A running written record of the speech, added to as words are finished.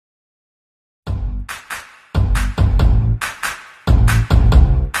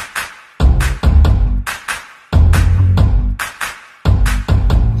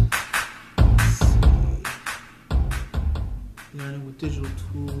Digital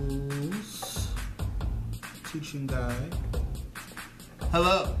Tools, Teaching Guide.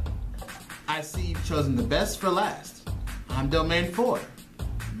 Hello, I see you've chosen the best for last. I'm Domain 4,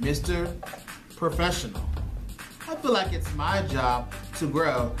 Mr. Professional. I feel like it's my job to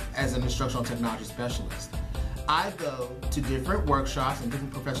grow as an instructional technology specialist. I go to different workshops and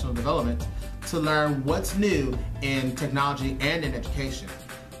different professional development to learn what's new in technology and in education.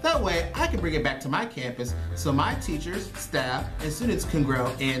 That way, I can bring it back to my campus so my teachers, staff, and students can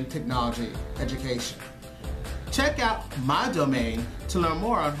grow in technology education. Check out my domain to learn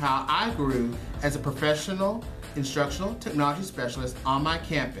more on how I grew as a professional instructional technology specialist on my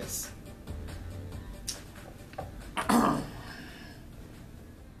campus.